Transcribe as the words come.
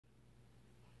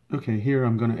Okay, here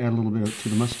I'm going to add a little bit to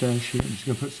the mustache here. I'm just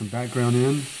going to put some background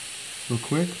in real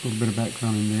quick, a little bit of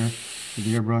background in there with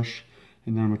the airbrush.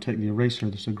 And then I'm going to take the eraser,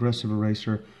 this aggressive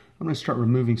eraser. I'm going to start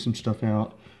removing some stuff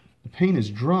out. The paint is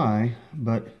dry,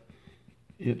 but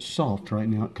it's soft right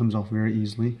now. It comes off very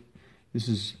easily. This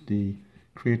is the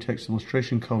Createx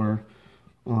illustration color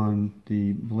on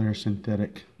the Blair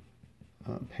Synthetic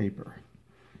paper.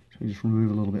 So you just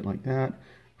remove a little bit like that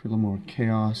for a little more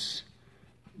chaos.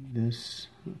 This,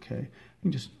 okay. You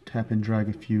can just tap and drag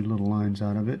a few little lines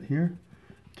out of it here.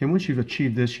 Okay, once you've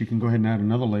achieved this, you can go ahead and add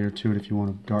another layer to it if you want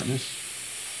of darkness.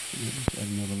 Just add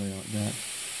another layer like that.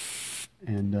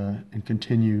 And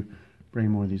continue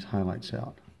bringing more of these highlights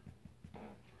out.